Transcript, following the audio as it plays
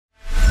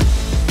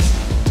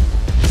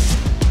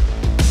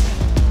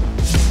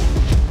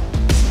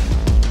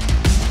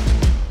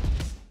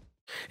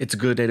It's a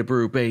good day to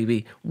brew,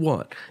 baby.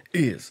 What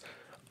is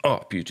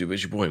up, YouTube?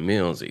 It's your boy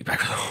Millzy,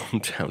 back with the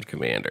Hometown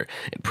Commander.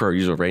 And per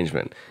usual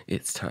arrangement,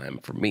 it's time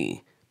for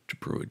me to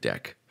brew a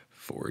deck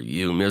for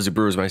you. Millzy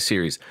Brews, my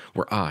series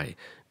where I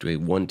do a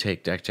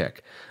one-take deck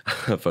tech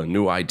of a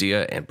new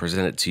idea and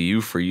present it to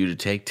you for you to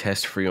take,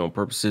 test for your own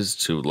purposes,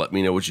 to let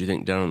me know what you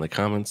think down in the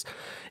comments,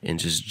 and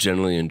just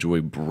generally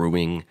enjoy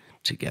brewing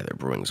together.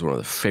 Brewing is one of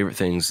the favorite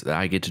things that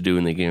I get to do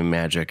in the game of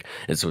Magic,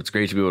 and so it's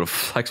great to be able to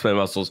flex my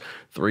muscles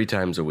 3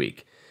 times a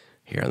week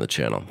here on the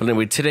channel. But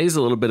anyway, today's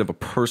a little bit of a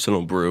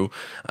personal brew.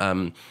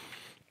 For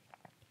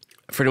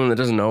anyone that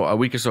doesn't know, a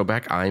week or so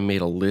back, I made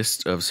a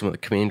list of some of the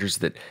commanders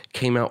that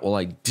came out while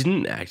I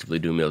didn't actively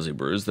do Millzy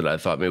Brews that I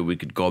thought maybe we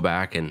could go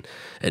back and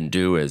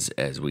do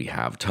as we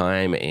have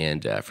time.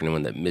 And for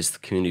anyone that missed the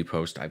community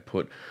post I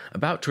put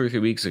about 2 or 3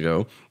 weeks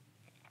ago,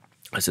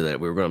 I said that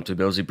we were going up to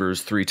Millzy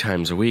Brews 3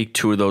 times a week.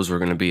 2 of those were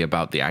going to be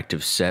about the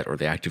active set or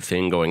the active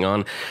thing going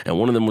on. And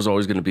one of them was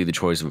always going to be the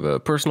choice of a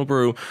personal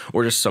brew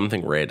or just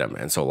something random.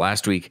 And so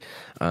last week,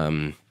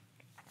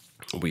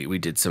 we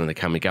did some of the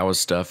Kamigawa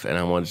stuff, and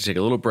I wanted to take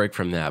a little break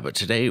from that. But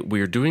today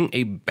we are doing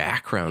a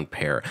background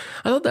pair.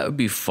 I thought that would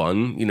be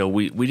fun. You know,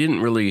 we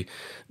didn't really,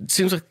 it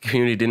seems like the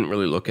community didn't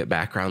really look at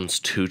backgrounds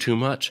too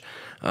much.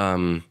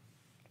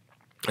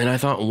 And I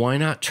thought, why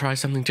not try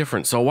something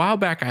different? So a while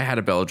back, I had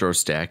a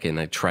Beladros deck, and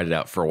I tried it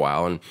out for a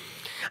while, and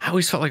I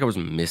always felt like I was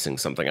missing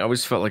something. I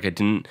always felt like I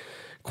didn't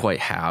quite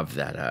have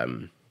that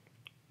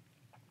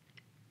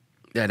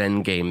that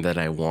end game that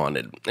I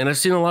wanted. And I've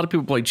seen a lot of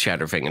people play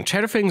Chatterfang, and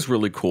Chatterfang's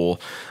really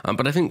cool,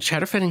 but I think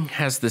Chatterfang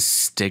has this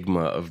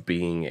stigma of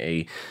being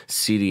a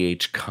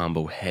CDH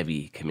combo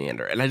heavy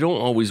commander, and I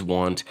don't always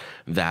want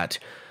that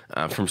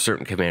from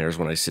certain commanders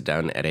when I sit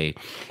down at a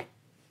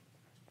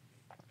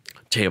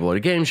table at a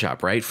game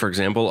shop, right? For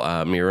example,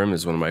 Miram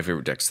is one of my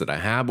favorite decks that I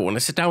have, but when I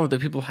sit down with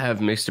it, people have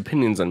mixed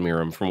opinions on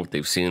Miram from what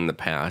they've seen in the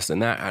past and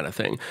that kind of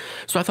thing.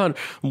 So I thought,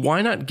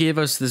 why not give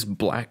us this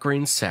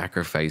black-green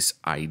sacrifice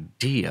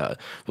idea?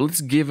 Well,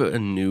 let's give it a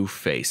new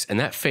face. And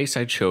that face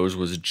I chose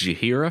was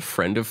Jaheira,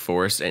 Friend of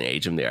Forest, and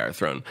Age of the Iron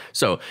Throne.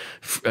 So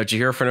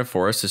Jaheira, Friend of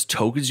Forest is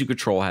tokens you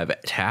control have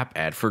tap,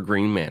 add for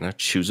green mana,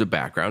 choose a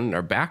background, and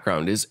our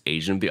background is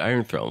Agent of the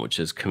Iron Throne, which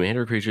is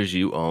commander creatures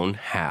you own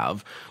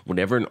have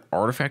whenever an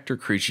artifact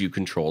or creature you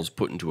control is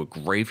put into a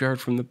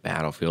graveyard from the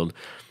battlefield,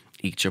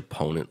 each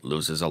opponent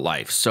loses a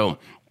life. So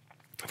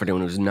for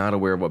anyone who's not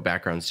aware of what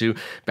backgrounds do,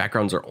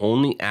 backgrounds are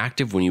only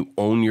active when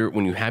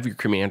you have your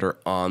commander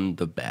on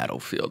the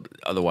battlefield.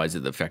 Otherwise,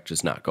 the effect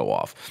does not go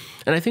off.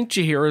 And I think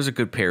Jaheira is a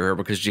good pair here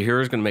because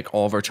Jaheira is going to make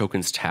all of our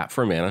tokens tap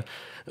for mana,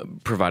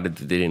 provided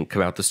that they didn't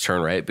come out this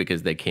turn, right?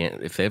 Because they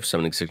can't if they have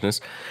summoning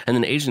sickness. And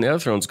then Agent of the Other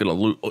Throne is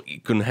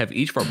going to have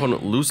each of our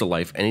opponent lose a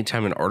life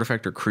anytime an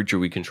artifact or creature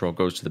we control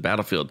goes to the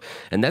battlefield.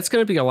 And that's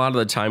going to be a lot of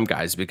the time,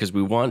 guys, because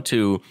we want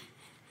to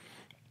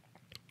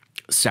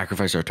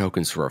sacrifice our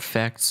tokens for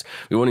effects.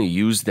 We want to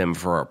use them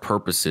for our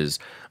purposes.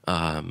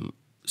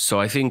 So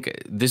I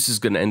think this is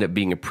going to end up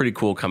being a pretty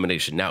cool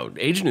combination. Now,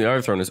 Agent of the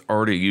Iron Throne is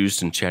already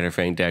used in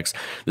Chatterfang decks.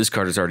 This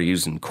card is already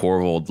used in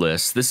Corvold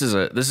lists. This is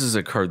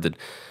a card that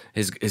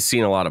has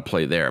seen a lot of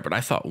play there. But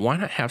I thought, why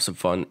not have some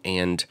fun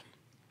and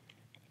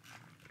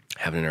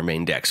have it in our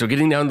main deck? So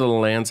getting down to the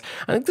lands,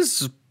 I think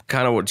this is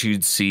kind of what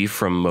you'd see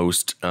from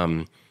most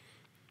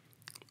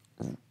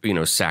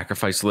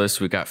sacrifice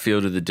lists. We've got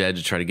Field of the Dead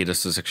to try to get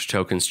us those extra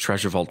tokens.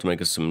 Treasure Vault to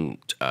make us some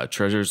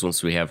treasures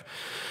once we have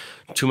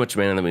too much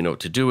mana that we know what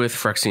to do with.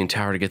 Phyrexian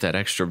Tower to get that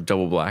extra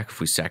double black if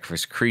we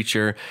sacrifice a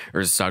creature.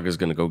 Urza Saga is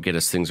going to go get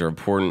us things that are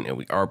important, and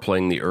we are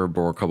playing the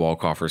Urborg Cabal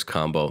Coffers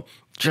combo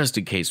just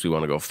in case we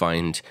want to go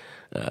find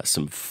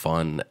some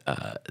fun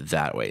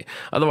that way.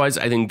 Otherwise,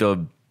 I think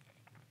the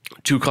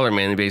 2-color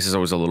mana base is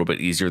always a little bit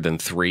easier than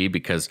 3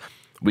 because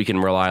we can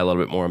rely a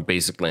little bit more on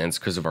basic lands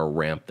because of our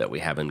ramp that we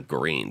have in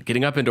green.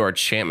 Getting up into our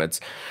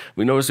enchantments,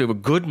 we notice we have a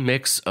good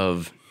mix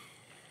of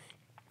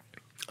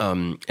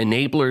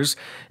enablers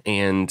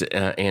and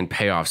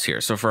payoffs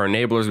here. So for our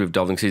enablers, we have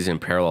Delving Season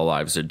and Parallel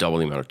Lives to double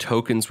the amount of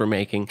tokens we're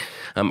making.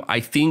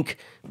 I think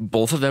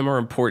both of them are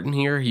important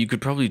here. You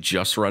could probably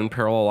just run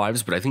Parallel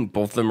Lives, but I think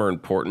both of them are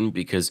important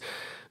because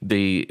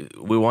we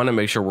want to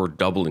make sure we're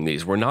doubling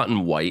these. We're not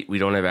in white. We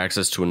don't have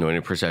access to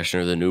Anointed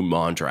Procession or the new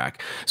Mondrak.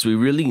 So we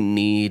really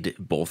need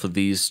both of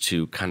these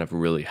to kind of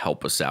really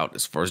help us out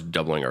as far as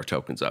doubling our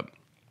tokens up.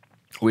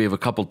 We have a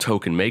couple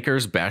token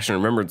makers. Bastion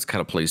Remembrance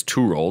kind of plays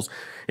 2 roles.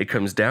 It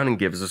comes down and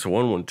gives us a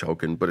 1/1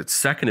 token, but its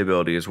second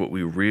ability is what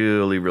we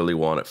really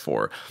want it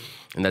for.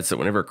 And that's that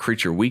whenever a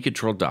creature we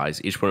control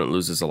dies, each opponent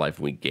loses a life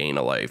and we gain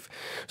a life.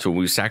 So when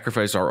we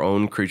sacrifice our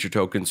own creature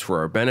tokens for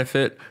our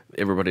benefit,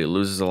 everybody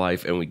loses a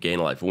life and we gain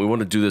a life. And we want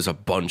to do this a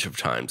bunch of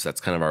times. That's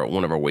kind of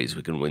one of our ways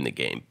we can win the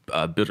game.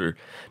 Bitter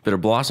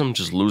Blossom,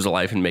 just lose a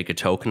life and make a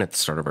token at the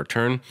start of our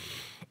turn.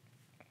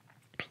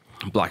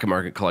 Black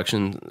Market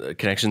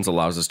Connections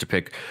allows us to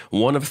pick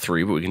one of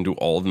 3, but we can do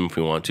all of them if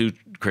we want to.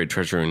 Create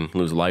treasure and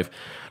lose a life.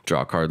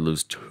 draw a card,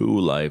 lose 2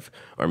 life,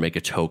 or make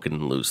a token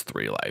and lose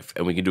 3 life.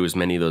 And we can do as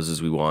many of those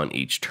as we want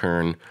each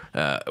turn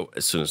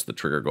as soon as the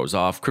trigger goes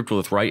off.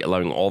 Cryptolith Rite,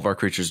 allowing all of our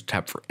creatures to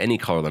tap for any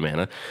color of the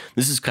mana.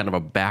 This is kind of a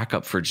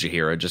backup for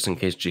Jaheira, just in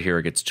case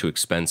Jaheira gets too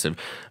expensive.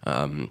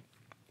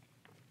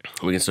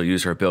 We can still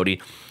use her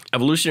ability.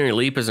 Evolutionary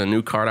Leap is a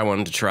new card I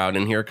wanted to try out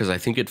in here because I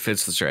think it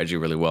fits the strategy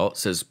really well. It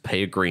says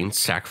pay a green,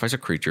 sacrifice a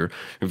creature,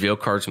 reveal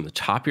cards from the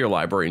top of your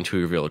library until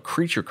you reveal a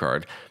creature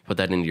card, put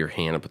that into your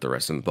hand and put the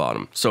rest in the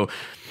bottom. So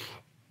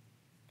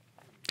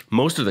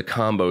most of the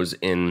combos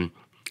in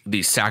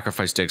these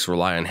sacrifice decks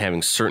rely on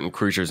having certain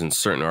creatures and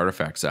certain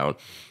artifacts out.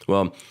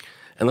 Well,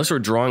 unless we're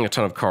drawing a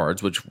ton of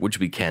cards, which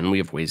we can, we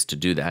have ways to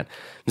do that.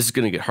 This is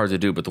going to get hard to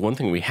do, but the one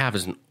thing we have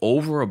is an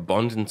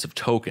overabundance of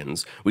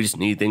tokens. We just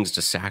need things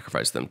to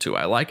sacrifice them to.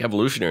 I like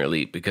Evolutionary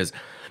Leap because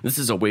this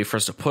is a way for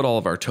us to put all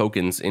of our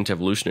tokens into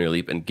Evolutionary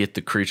Leap and get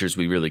the creatures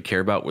we really care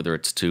about, whether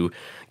it's to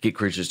get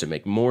creatures to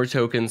make more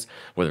tokens,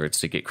 whether it's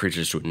to get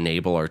creatures to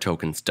enable our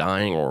tokens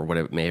dying, or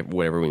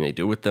whatever we may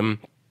do with them.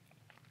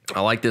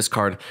 I like this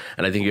card,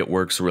 and I think it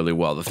works really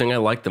well. The thing I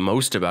like the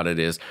most about it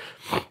is,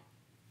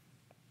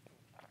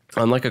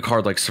 unlike a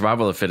card like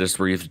Survival of the Fittest,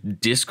 where you have to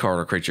discard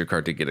a creature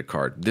card to get a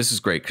card, this is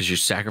great because you're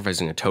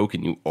sacrificing a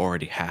token you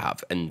already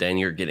have, and then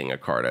you're getting a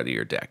card out of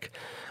your deck.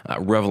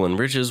 Revel in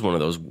Riches, one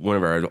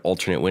of our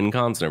alternate win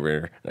cons.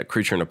 Whenever a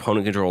creature an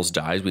opponent controls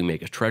dies, we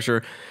make a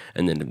treasure,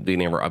 and then at the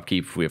beginning of our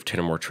upkeep, if we have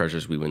 10 or more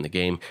treasures, we win the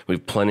game. We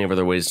have plenty of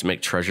other ways to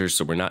make treasures,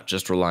 so we're not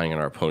just relying on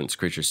our opponent's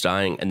creatures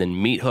dying. And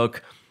then Meat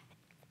Hook.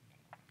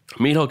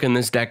 Meat Hook in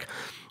this deck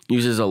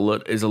is a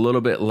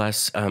little bit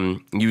less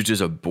used as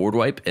a board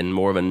wipe and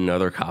more of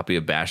another copy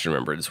of Bastion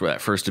Remembrance, where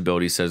that first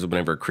ability says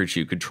whenever a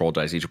creature you control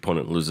dies, each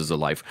opponent loses a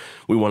life.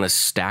 We want to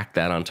stack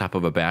that on top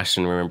of a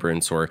Bastion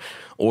Remembrance or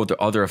the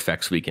other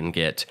effects we can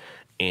get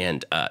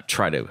and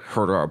try to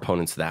hurt our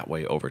opponents that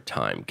way over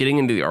time. Getting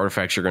into the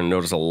artifacts, you're going to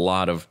notice a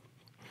lot of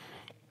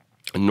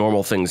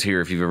normal things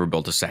here if you've ever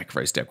built a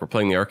sacrifice deck. We're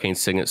playing the Arcane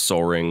Signet,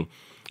 Soul Ring,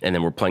 and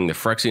then we're playing the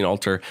Phyrexian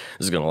Altar.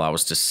 This is going to allow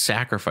us to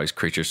sacrifice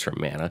creatures for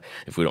mana.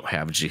 If we don't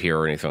have Jaheira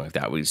or anything like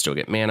that, we still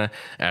get mana.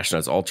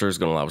 Ashnod's Altar is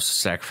going to allow us to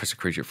sacrifice a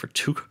creature for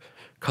 2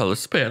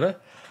 colorless mana.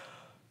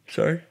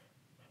 Sorry.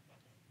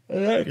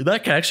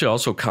 That can actually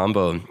also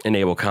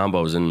enable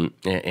combos,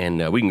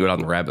 and we can go down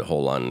the rabbit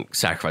hole on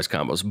sacrifice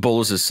combos.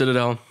 Bolas'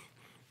 Citadel.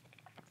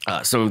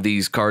 Some of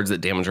these cards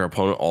that damage our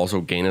opponent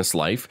also gain us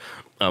life.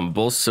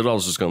 Bolas' Citadel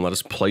is just going to let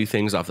us play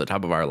things off the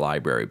top of our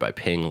library by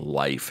paying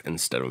life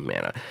instead of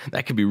mana.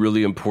 That could be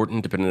really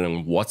important depending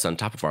on what's on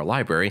top of our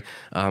library.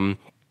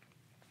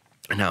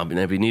 Now,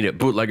 if we need it,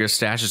 Bootlegger's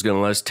Stash is going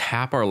to let us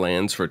tap our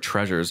lands for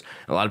treasures.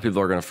 A lot of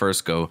people are going to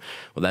first go,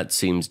 well, that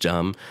seems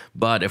dumb.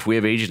 But if we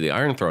have Age of the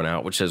Iron thrown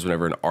out, which says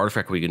whenever an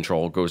artifact we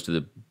control goes to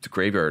the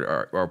graveyard,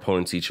 our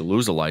opponents each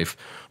lose a life.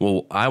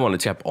 Well, I want to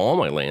tap all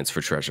my lands for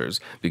treasures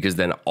because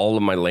then all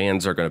of my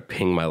lands are going to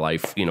ping my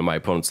life, my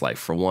opponent's life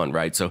for 1,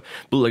 right? So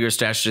Bootlegger's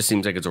Stash just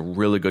seems like it's a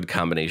really good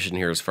combination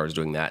here as far as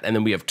doing that. And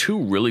then we have 2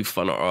 really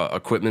fun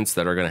equipments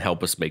that are going to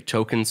help us make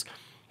tokens.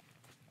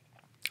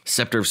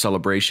 Scepter of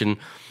Celebration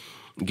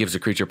gives a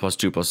creature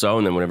 +2/+0,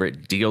 and then whenever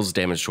it deals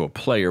damage to a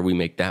player, we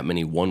make that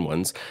many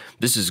 1/1s.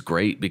 This is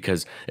great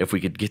because if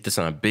we could get this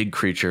on a big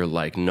creature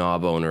like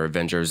Gnawbone or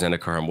Avenger or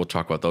Zendikar, and we'll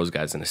talk about those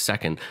guys in a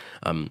second,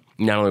 not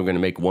only are we going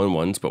to make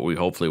 1/1s, but we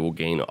hopefully will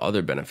gain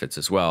other benefits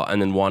as well. And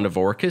then Wand of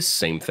Orcus,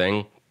 same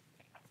thing.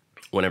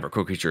 Whenever a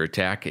creature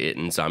attack, it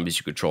and zombies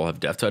you control have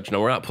Death Touch. Now,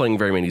 we're not playing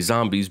very many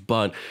zombies,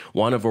 but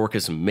Wand of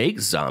Orcus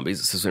makes zombies.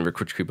 It says whenever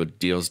creature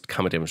deals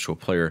combat damage to a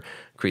player,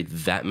 create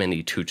that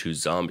many 2/2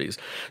 zombies.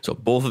 So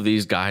both of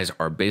these guys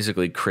are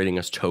basically creating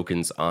us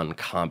tokens on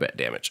combat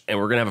damage. And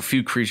we're going to have a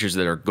few creatures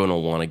that are going to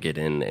want to get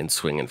in and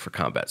swing in for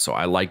combat. So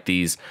I like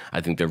these.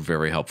 I think they're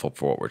very helpful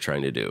for what we're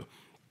trying to do.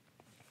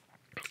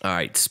 All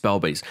right,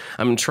 spell base.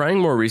 I'm trying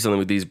more recently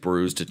with these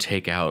brews to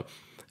take out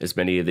as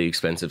many of the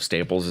expensive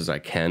staples as I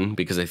can,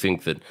 because I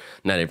think that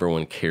not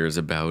everyone cares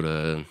about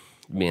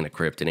Mana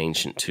Crypt and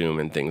Ancient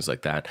Tomb and things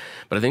like that.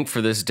 But I think for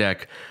this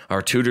deck,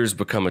 our tutors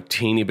become a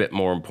teeny bit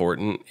more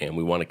important, and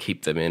we want to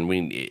keep them in.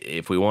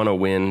 If we want to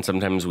win,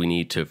 sometimes we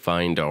need to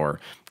find our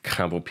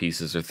combo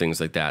pieces or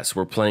things like that. So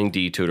we're playing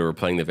D-Tutor, we're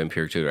playing the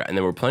Vampiric Tutor, and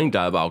then we're playing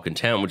Diabolical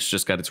Contempt, which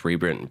just got its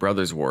rebrand in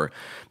Brothers War,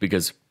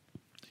 because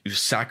you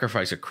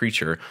sacrifice a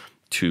creature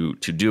to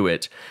do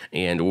it,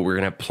 and we're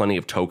going to have plenty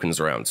of tokens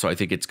around. So I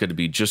think it's going to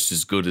be just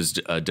as good as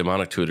a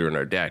Demonic Tutor in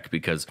our deck,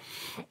 because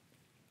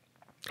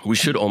we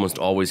should almost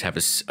always have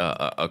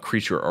a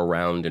creature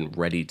around and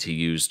ready to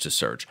use to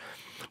search.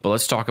 But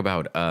let's talk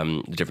about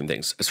different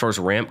things. As far as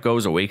ramp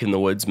goes, Awaken the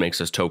Woods makes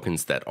us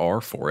tokens that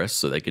are forests,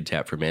 so they could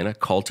tap for mana.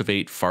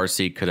 Cultivate,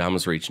 Farseek,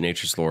 Kodama's Reach,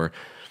 Nature's Lore,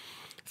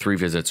 3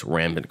 visits,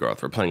 Rampant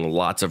Growth. We're playing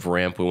lots of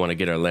ramp. We want to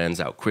get our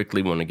lands out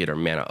quickly. We want to get our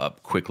mana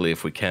up quickly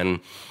if we can.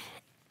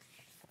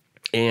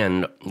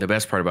 And the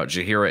best part about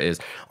Jaheira is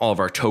all of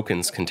our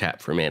tokens can tap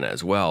for mana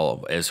as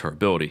well as her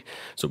ability.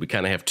 So we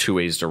kind of have 2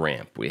 ways to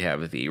ramp. We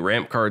have the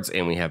ramp cards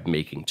and we have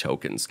making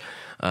tokens.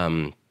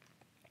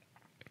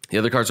 The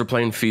other cards we're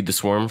playing, Feed the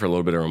Swarm for a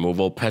little bit of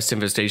removal. Pest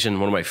Infestation,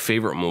 one of my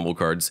favorite removal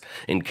cards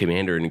in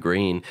Commander in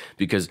green,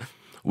 because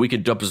we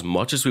could dump as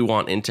much as we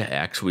want into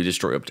X. We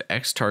destroy up to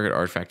X target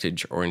artifact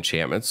or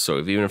enchantments. So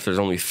even if there's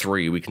only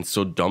 3, we can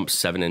still dump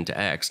 7 into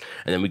X.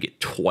 And then we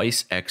get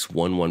twice X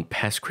 1/1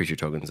 pest creature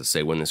tokens that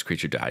say when this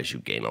creature dies, you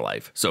gain a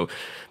life. So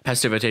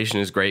Pest Invitation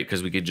is great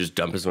because we could just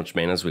dump as much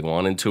mana as we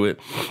want into it.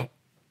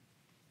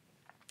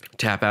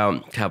 Tap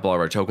out, tap all of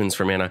our tokens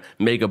for mana,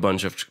 make a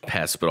bunch of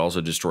pests, but also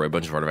destroy a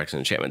bunch of artifacts and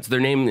enchantments.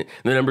 The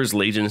numbers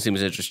Legion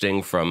seems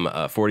interesting from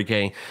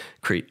 40k.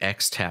 Create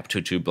X, tap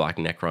 2/2 black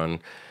Necron.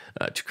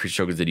 To create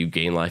tokens that you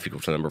gain life equal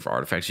to the number of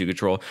artifacts you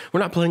control.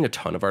 We're not playing a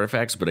ton of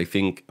artifacts, but I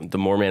think the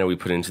more mana we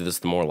put into this,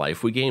 the more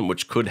life we gain,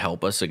 which could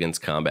help us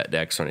against combat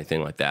decks or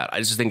anything like that. I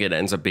just think it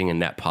ends up being a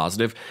net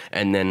positive.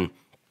 And then,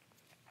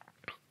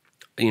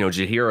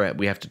 Jaheira,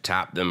 we have to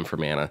tap them for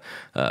mana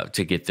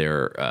to get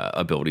their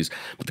abilities.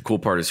 But the cool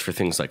part is for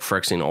things like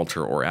Phyrexian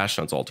Altar or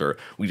Ashnod's Altar,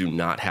 we do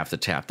not have to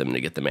tap them to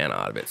get the mana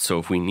out of it. So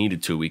if we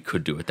needed to, we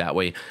could do it that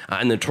way.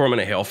 And the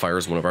Torment of Hailfire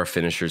is one of our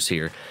finishers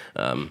here.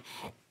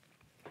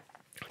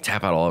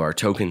 Tap out all of our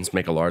tokens,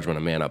 make a large amount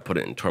of mana, put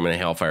it in Torment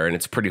of Hailfire, and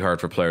it's pretty hard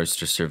for players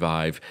to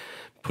survive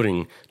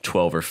putting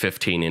 12 or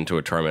 15 into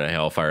a Torment of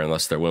Hailfire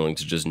unless they're willing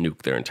to just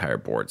nuke their entire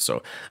board.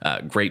 So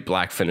great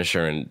black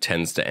finisher and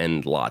tends to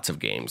end lots of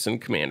games in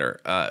Commander.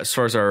 As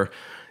far as our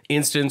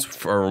instance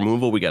for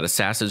removal, we got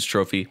Assassin's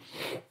Trophy.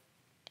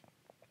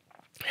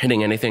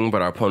 Hitting anything,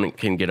 but our opponent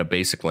can get a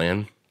basic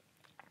land.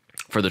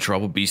 For the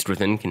trouble, Beast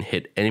Within can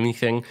hit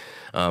anything.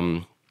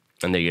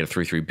 And they get a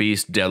 3/3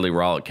 Beast. Deadly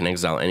Rollick can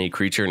exile any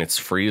creature, and it's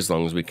free as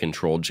long as we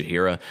control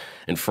Jaheira.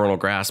 Infernal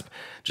Grasp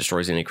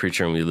destroys any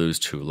creature, and we lose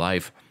 2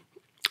 life.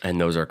 And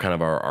those are kind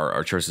of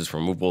our choices for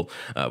removal.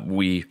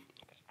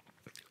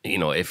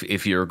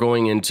 If you're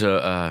going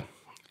into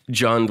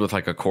Jund with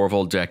like a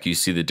Corval deck, you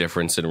see the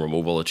difference in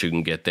removal that you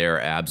can get there.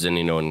 Absent,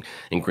 in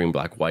green,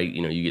 black, white,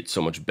 you get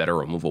so much better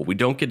removal. We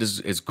don't get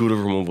as good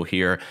of removal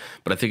here,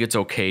 but I think it's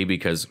okay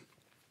because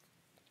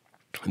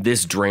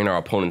this drain our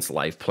opponent's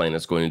life plan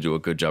is going to do a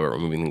good job at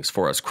removing things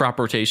for us. Crop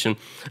rotation.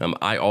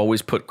 I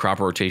always put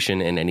crop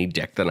rotation in any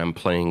deck that I'm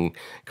playing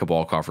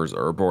Cabal Coffers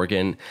or Urborg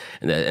in.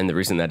 And the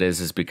reason that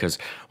is because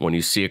when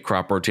you see a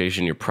crop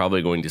rotation, you're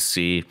probably going to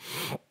see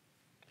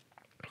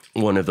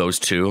one of those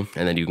two,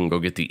 and then you can go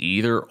get the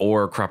either,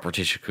 or crop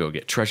rotation can go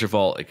get Treasure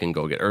Vault, it can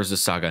go get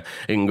Urza's Saga,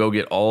 it can go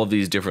get all of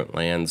these different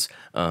lands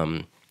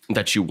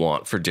that you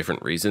want for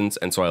different reasons,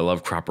 and so I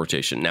love crop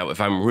rotation. Now,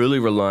 if I'm really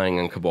relying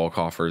on Cabal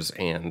Coffers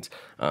and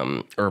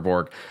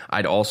Urborg,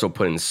 I'd also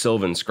put in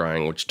Sylvan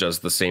Scrying, which does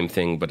the same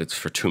thing, but it's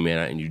for 2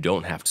 mana, and you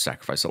don't have to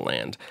sacrifice a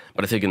land.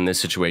 But I think in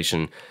this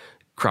situation,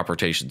 crop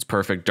rotation's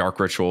perfect. Dark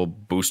Ritual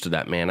boosted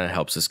that mana,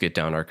 helps us get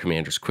down our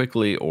commanders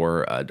quickly,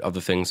 or other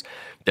things.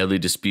 Deadly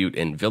Dispute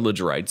and Village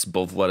Rites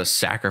both let us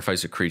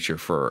sacrifice a creature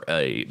for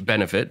a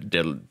benefit.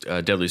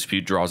 Deadly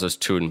Dispute draws us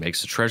 2 and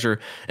makes a treasure,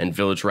 and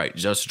Village Rite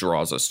just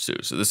draws us 2.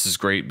 So this is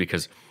great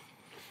because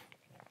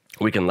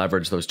we can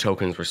leverage those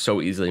tokens we're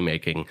so easily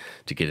making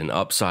to get an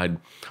upside.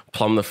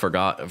 Plumb the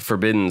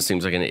Forbidden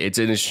seems like it's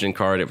an interesting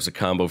card. It was a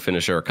combo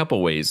finisher a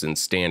couple ways in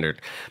Standard.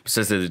 It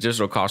says that the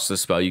additional cost of the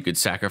spell, you could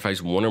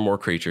sacrifice 1 or more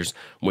creatures.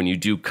 When you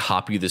do,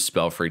 copy the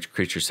spell for each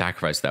creature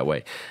sacrificed that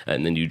way,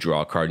 and then you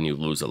draw a card and you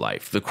lose a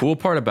life. The cool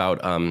part about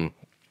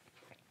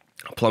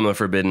Plumb the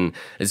Forbidden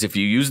is if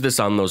you use this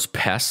on those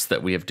pests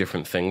that we have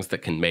different things that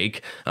can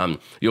make,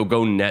 you'll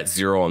go net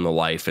 0 on the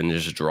life and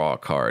just draw a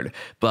card.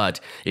 But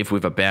if we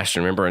have a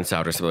Bastion Remembrance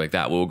out or something like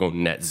that, we'll go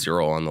net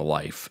 0 on the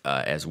life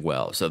as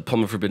well. So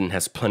Plumb the Forbidden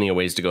has plenty of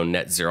ways to go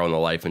net 0 on the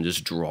life and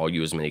just draw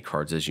you as many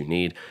cards as you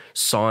need.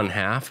 Saw in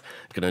Half,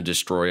 going to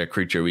destroy a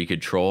creature we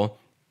control,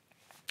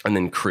 and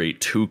then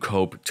create 2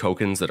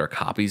 tokens that are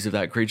copies of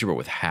that creature, but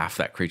with half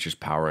that creature's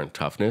power and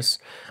toughness.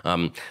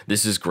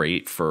 This is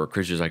great for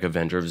creatures like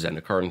Avenger of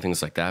Zendikar and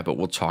things like that, but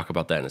we'll talk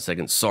about that in a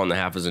second. Saw in the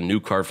Half is a new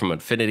card from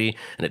Infinity,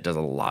 and it does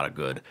a lot of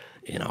good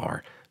in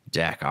our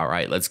deck. All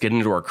right, let's get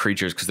into our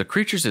creatures, because the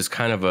creatures is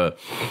kind of a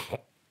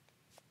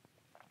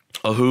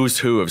who's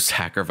who of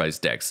sacrifice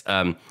decks.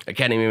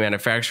 Academy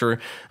Manufacturer,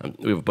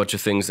 we have a bunch of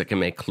things that can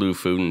make clue,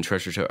 food, and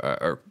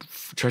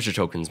treasure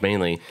tokens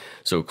mainly.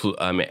 So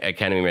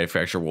Academy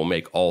Manufacturer will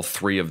make all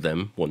 3 of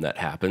them when that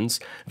happens.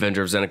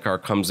 Avenger of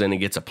Zendikar comes in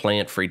and gets a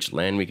plant for each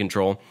land we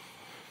control.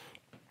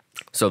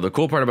 So the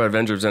cool part about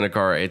Avenger of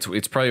Zendikar,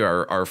 it's probably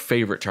our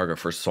favorite target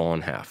for Saw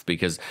in Half,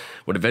 because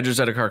when Avenger of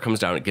Zendikar comes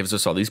down, it gives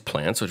us all these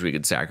plants, which we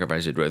could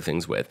sacrifice or do other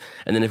things with.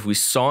 And then if we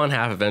Saw in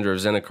Half Avenger of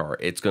Zendikar,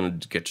 it's going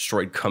to get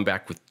destroyed, come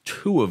back with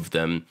 2 of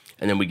them,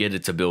 and then we get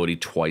its ability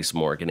twice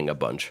more, getting a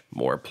bunch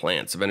more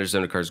plants. Avenger of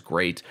Zendikar is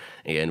great,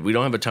 and we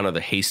don't have a ton of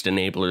the haste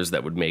enablers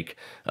that would make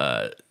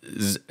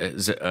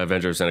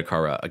Avenger of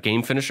Zendikar a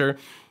game finisher.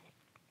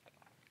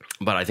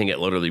 But I think it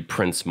literally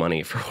prints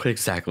money for what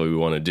exactly we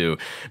want to do.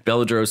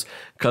 Beledros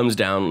comes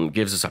down and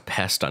gives us a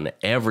pest on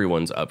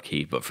everyone's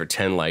upkeep, but for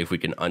 10 life, we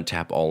can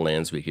untap all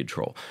lands we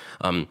control.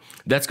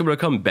 That's going to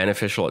become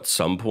beneficial at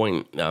some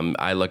point.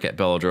 I look at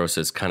Beledros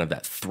as kind of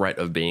that threat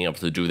of being able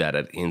to do that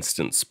at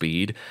instant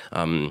speed.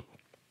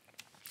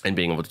 and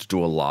being able to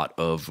do a lot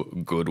of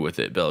good with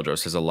it.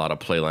 Beladros has a lot of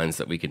play lines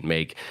that we can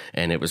make,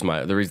 and it was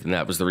the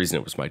reason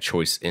it was my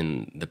choice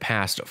in the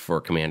past for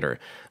Commander.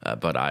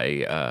 But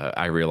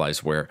I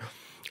realized where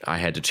I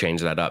had to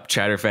change that up.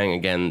 Chatterfang,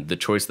 again, the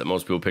choice that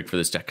most people pick for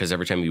this deck, because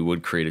every time you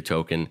would create a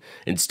token,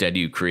 instead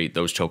you create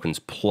those tokens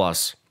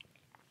plus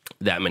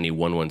that many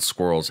 1/1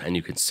 squirrels, and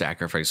you can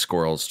sacrifice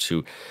squirrels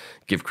to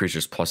give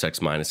creatures plus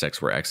X minus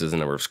X, where X is the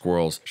number of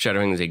squirrels.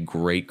 Shadowing is a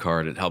great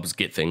card. It helps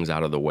get things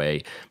out of the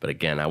way. But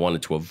again, I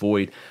wanted to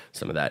avoid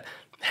some of that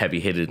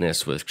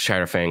heavy-hittedness with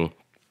Shadowfang,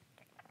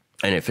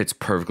 and it fits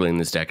perfectly in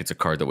this deck. It's a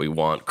card that we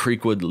want.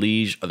 Creekwood,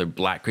 Liege, other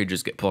black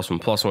creatures get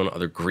 +1/+1.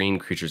 Other green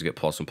creatures get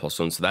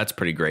 +1/+1. So that's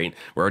pretty great.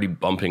 We're already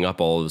bumping up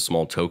all of the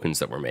small tokens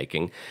that we're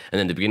making. And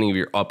then at the beginning of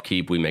your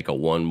upkeep, we make a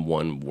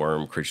 1/1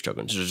 worm creature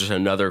token. So just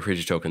another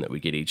creature token that we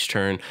get each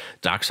turn.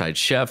 Dockside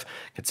Chef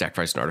can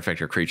sacrifice an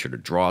artifact or creature to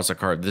draw us a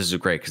card. This is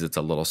great because it's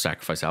a little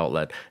sacrifice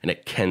outlet, and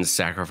it can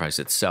sacrifice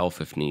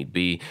itself if need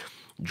be.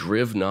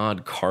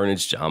 Drivnod,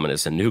 Carnage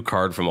Dominus, a new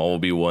card from All Will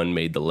Be One,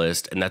 made the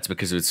list, and that's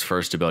because of its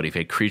first ability. If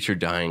a creature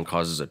dying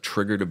causes a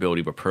triggered ability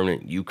of a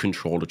permanent you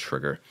control to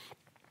trigger,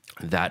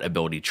 that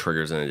ability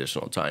triggers an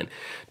additional time.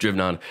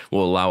 Drivnod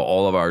will allow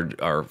all of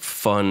our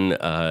fun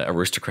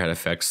aristocrat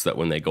effects that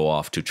when they go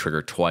off to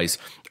trigger twice,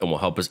 and will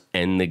help us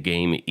end the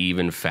game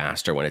even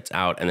faster when it's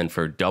out. And then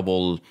for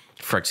double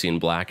Phyrexian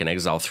Black and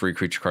exile 3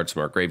 creature cards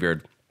from our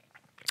graveyard,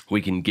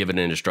 we can give it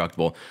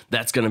indestructible.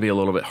 That's going to be a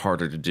little bit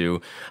harder to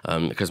do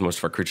because most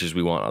of our creatures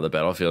we want on the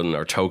battlefield, and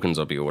our tokens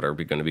will be what are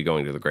going to be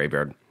going to the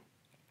graveyard.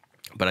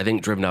 But I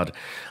think Drivnod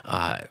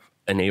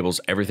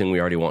enables everything we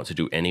already want to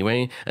do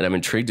anyway, and I'm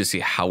intrigued to see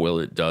how well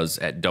it does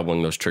at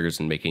doubling those triggers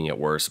and making it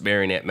worse.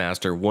 Marionette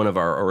Master, one of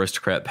our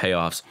aristocrat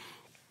payoffs.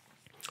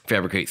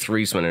 Fabricate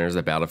 3, so when it enters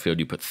the battlefield,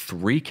 you put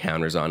 3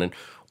 counters on it,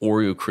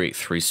 or you create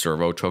 3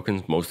 servo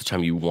tokens. Most of the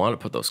time you want to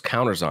put those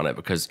counters on it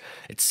because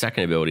its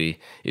second ability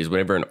is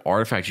whenever an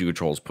artifact you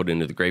control is put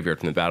into the graveyard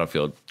from the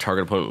battlefield,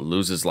 target opponent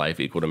loses life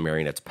equal to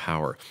Marionette's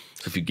power.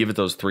 So if you give it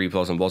those 3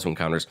 +1/+1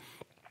 counters,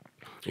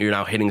 you're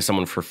now hitting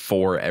someone for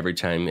 4 every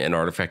time an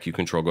artifact you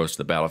control goes to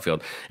the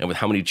battlefield. And with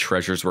how many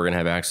treasures we're going to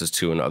have access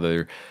to and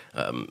other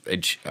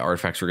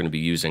artifacts we're going to be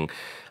using,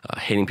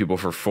 hitting people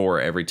for 4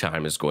 every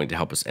time is going to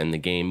help us end the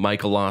game.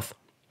 Michaeloth,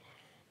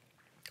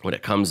 when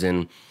it comes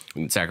in,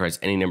 we can sacrifice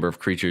any number of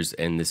creatures,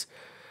 and this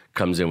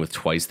comes in with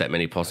twice that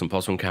many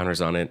 +1/+1 counters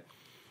on it.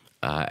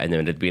 And then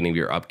at the beginning of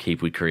your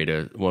upkeep, we create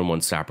a 1/1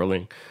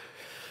 Sapperling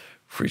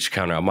for each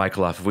counter on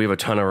Michaeloth. If we have a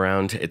ton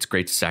around, it's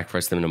great to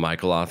sacrifice them to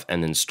Michaeloth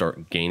and then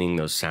start gaining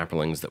those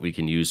Sapperlings that we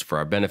can use for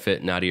our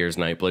benefit. Nadier's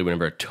Nightblade,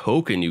 whenever a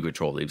token you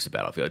control leaves the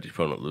battlefield, your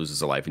opponent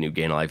loses a life and you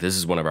gain a life. This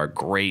is one of our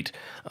great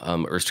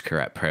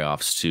Aristocrat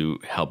payoffs to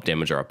help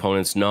damage our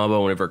opponents.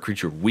 Nabo, whenever a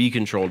creature we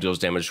control deals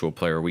damage to a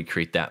player, we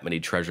create that many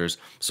treasures.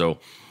 So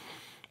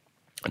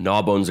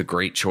Gnawbone's a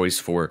great choice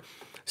for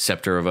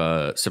Scepter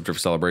of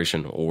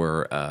Celebration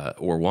or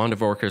Wand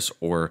of Orcus,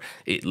 or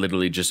it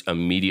literally just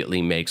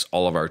immediately makes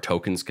all of our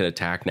tokens can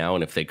attack now,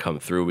 and if they come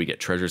through, we get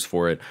treasures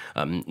for it.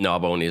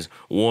 Gnawbone is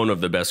one of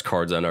the best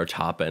cards on our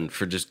top end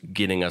for just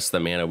getting us the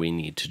mana we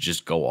need to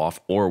just go off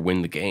or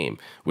win the game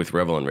with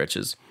Revel in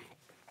Riches.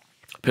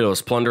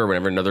 Pitiless Plunder,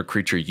 whenever another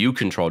creature you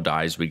control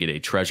dies, we get a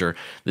treasure.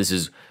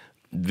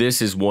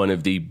 This is one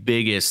of the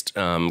biggest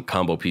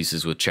combo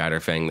pieces with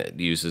Chatterfang that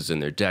uses in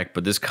their deck,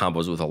 but this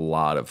combos with a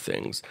lot of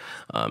things.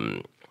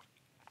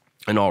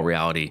 In all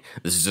reality,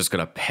 this is just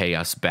going to pay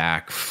us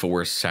back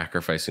for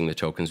sacrificing the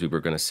tokens we were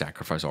going to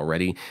sacrifice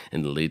already,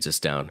 and leads us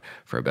down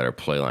for a better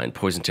playline.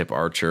 Poison Tip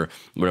Archer,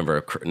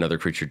 whenever another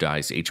creature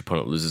dies, each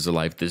opponent loses a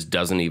life. This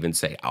doesn't even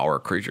say our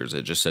creatures.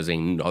 It just says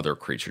another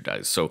creature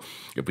dies. So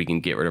if we can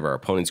get rid of our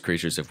opponent's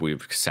creatures, if we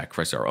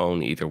sacrifice our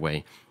own, either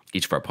way,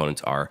 each of our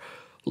opponents are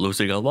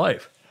losing a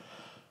life.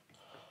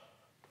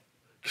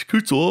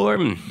 Scute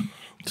Swarm,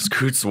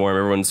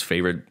 everyone's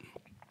favorite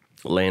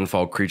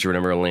landfall creature.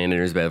 Whenever a land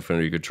enters battlefield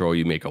under your control,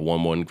 you make a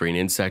 1/1 green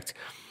insect.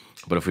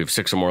 But if we have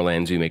 6 or more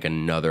lands, we make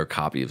another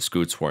copy of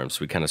Scute Swarm.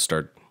 So we kind of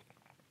start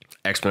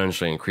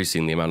exponentially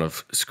increasing the amount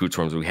of Scute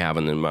Swarms we have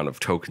and the amount of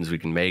tokens we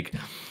can make.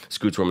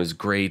 Scute Swarm is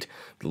great.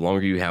 The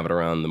longer you have it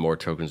around, the more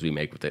tokens we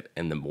make with it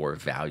and the more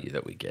value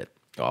that we get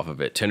off of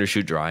it.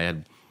 Tendershoot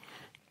Dryad.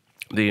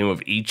 At the end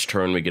of each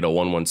turn, we get a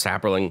 1/1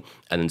 Sapperling,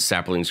 and then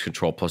Sapperlings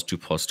control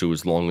 +2/+2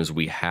 as long as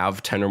we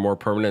have 10 or more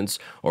permanents,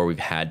 or we've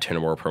had 10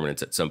 or more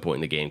permanents at some point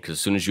in the game. Because as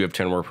soon as you have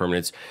 10 or more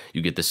permanents,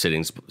 you get the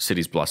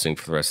City's Blessing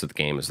for the rest of the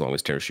game as long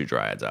as Tendershoot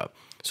Dryad's out.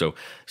 So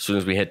as soon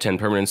as we hit 10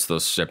 permanents,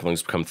 those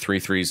Sapperlings become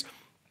 3/3s.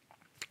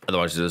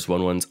 Otherwise, there's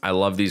 1/1s. I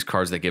love these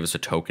cards that give us a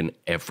token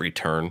every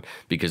turn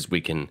because we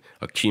can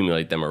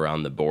accumulate them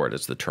around the board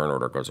as the turn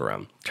order goes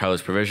around.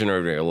 Tireless Provision,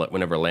 or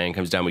whenever land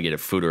comes down, we get a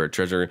food or a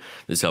treasure.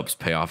 This helps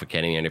pay off a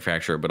candy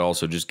manufacturer, but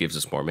also just gives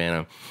us more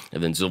mana.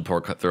 And then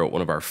Zilpor Cutthroat,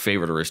 one of our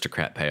favorite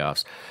aristocrat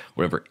payoffs.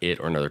 Whenever it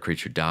or another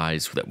creature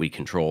dies that we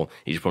control,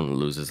 each opponent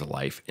loses a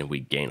life and we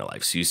gain a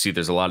life. So you see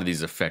there's a lot of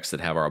these effects that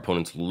have our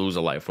opponents lose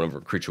a life whenever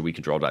a creature we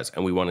control dies,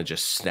 and we want to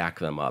just stack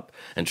them up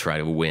and try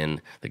to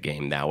win the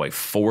game that way.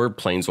 4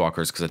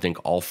 Planeswalkers, because I think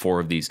all 4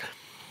 of these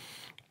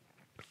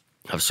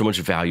have so much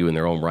value in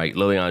their own right.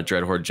 Liliana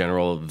Dreadhorde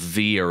General,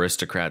 the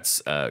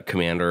Aristocrats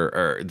commander,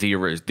 or the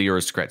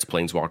Aristocrats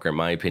Planeswalker, in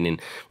my opinion.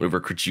 Whenever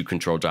creature you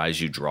control dies,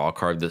 you draw a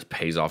card. This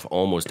pays off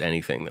almost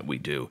anything that we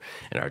do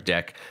in our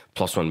deck.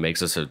 +1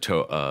 makes us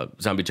a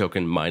zombie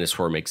token.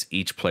 -4 makes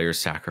each player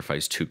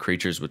sacrifice 2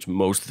 creatures, which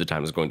most of the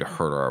time is going to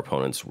hurt our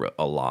opponents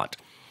a lot.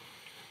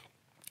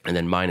 And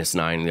then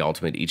 -9, the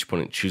ultimate, each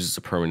opponent chooses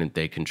a permanent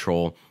they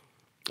control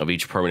of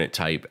each permanent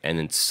type and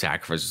then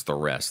sacrifices the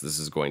rest. This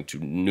is going to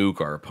nuke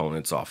our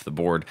opponents off the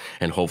board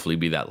and hopefully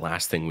be that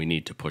last thing we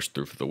need to push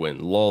through for the win.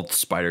 Lolth,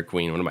 Spider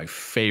Queen, one of my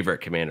favorite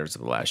commanders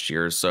of the last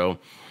year or so.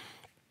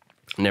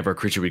 Whenever a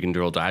creature we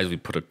control dies, we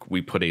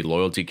put a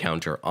loyalty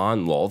counter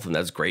on Lolth, and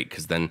that's great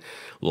because then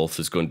Lolth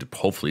is going to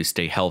hopefully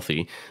stay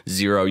healthy.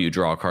 0, you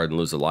draw a card and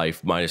lose a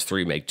life.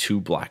 -3, make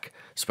 2 black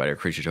spider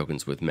creature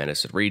tokens with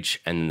menace at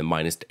reach, and then the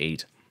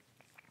 -8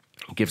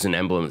 gives an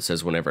emblem that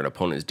says whenever an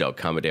opponent is dealt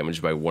combat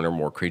damage by 1 or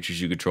more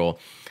creatures you control,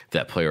 if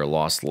that player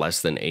lost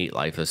less than 8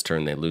 life this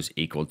turn, they lose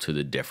equal to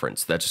the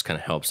difference. That just kind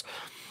of helps.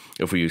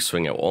 If we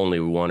swing out only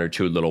 1 or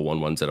 2 little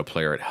 1/1s at a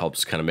player, it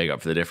helps kind of make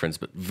up for the difference,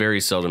 but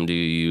very seldom do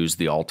you use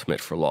the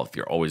ultimate for Lolth.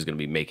 You're always going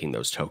to be making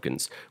those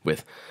tokens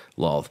with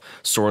Lolth.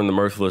 Sorin the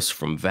Mirthless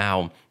from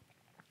Val.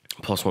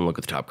 +1, look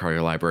at the top card of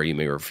your library. You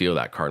may reveal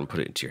that card and put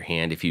it into your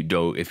hand. If you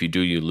do,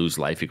 you lose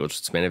life equals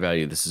its mana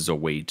value. This is a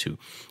way to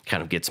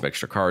kind of get some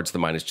extra cards. The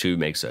 -2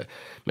 makes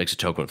a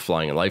token with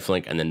flying and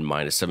lifelink, and then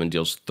 -7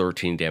 deals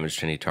 13 damage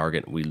to any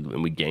target.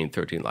 And we gain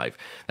 13 life.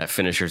 That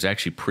finisher is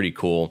actually pretty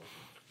cool.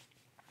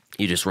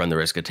 You just run the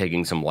risk of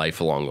taking some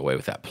life along the way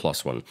with that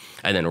 +1.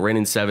 And then Wrenn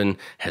and 7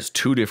 has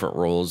 2 different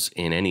roles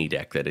in any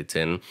deck that it's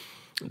in.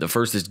 The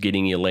first is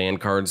getting you land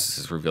cards. This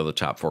is reveal the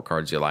top 4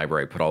 cards of your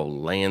library. Put all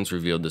lands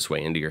revealed this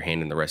way into your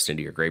hand and the rest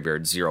into your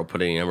graveyard. 0,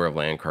 put any number of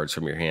land cards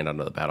from your hand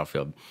onto the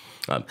battlefield.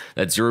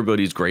 That 0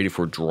 ability is great if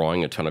we're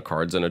drawing a ton of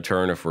cards in a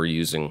turn, if we're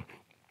using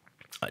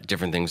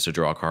different things to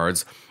draw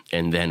cards,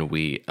 and then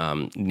we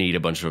need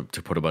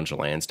to put a bunch of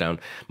lands down.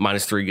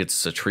 -3 gets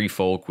us a Tree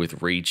Folk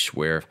with reach,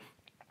 where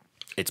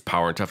its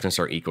power and toughness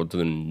are equal to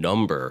the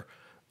number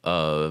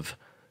of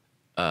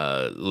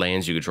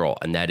lands you control,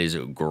 and that is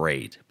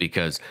great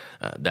because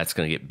that's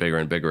going to get bigger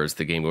and bigger as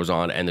the game goes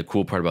on. And the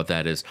cool part about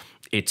that is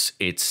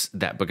it's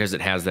that because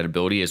it has that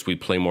ability, as we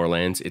play more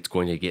lands, it's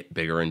going to get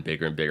bigger and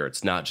bigger and bigger.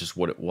 It's not just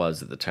what it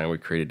was at the time we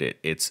created it,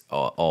 it's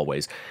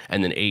always.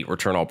 And then 8,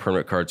 return all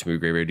permanent cards from your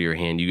graveyard to your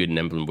hand. You get an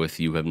emblem with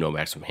you have no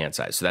maximum hand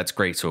size, so that's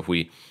great. So if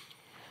we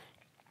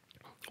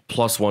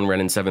 +1 Wrenn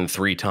and 7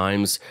 3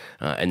 times,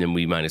 and then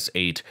we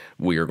 -8,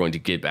 we are going to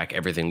get back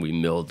everything we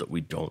milled that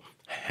we don't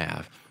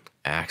have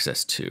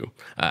access to.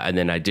 And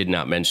then I did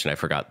not mention, I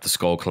forgot, the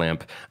Skull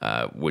Clamp,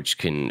 which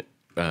can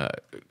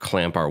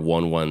clamp our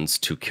 1/1s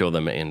to kill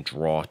them and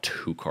draw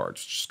 2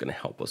 cards, which is going to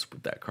help us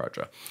with that card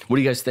draw. What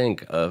do you guys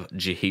think of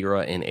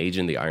Jaheira and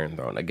Agent the Iron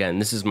Throne? Again,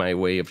 this is my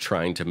way of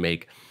trying to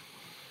make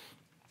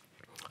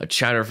a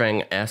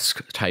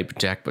Chatterfang-esque type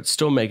deck, but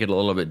still make it a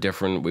little bit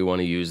different. We want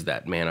to use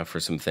that mana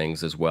for some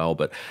things as well,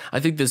 but I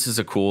think this is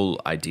a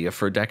cool idea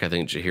for a deck. I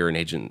think Jaheira and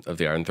Agent of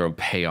the Iron Throne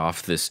pay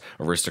off this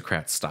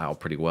Aristocrat style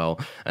pretty well,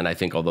 and I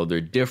think although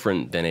they're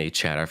different than a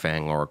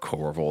Chatterfang or a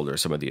Core-Revolt or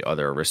some of the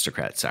other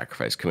Aristocrat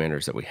sacrifice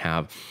commanders that we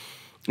have,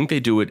 I think they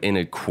do it in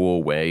a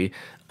cool way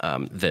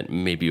that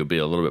maybe will be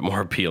a little bit more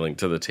appealing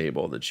to the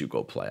table that you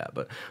go play at.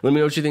 But let me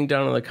know what you think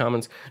down in the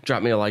comments.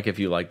 Drop me a like if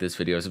you like this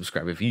video.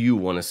 Subscribe if you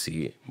want to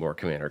see more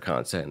Commander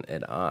content.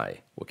 And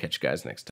I will catch you guys next time.